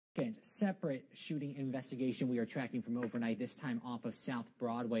Separate shooting investigation we are tracking from overnight, this time off of South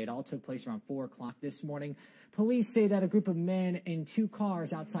Broadway. It all took place around 4 o'clock this morning. Police say that a group of men in 2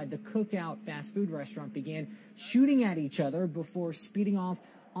 cars outside the Cookout fast food restaurant began shooting at each other before speeding off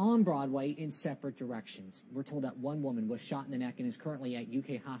on Broadway in separate directions. We're told that one woman was shot in the neck and is currently at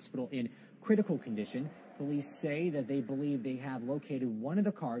UK Hospital in critical condition. Police say that they believe they have located one of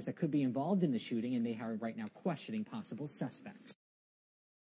the cars that could be involved in the shooting, and they are right now questioning possible suspects.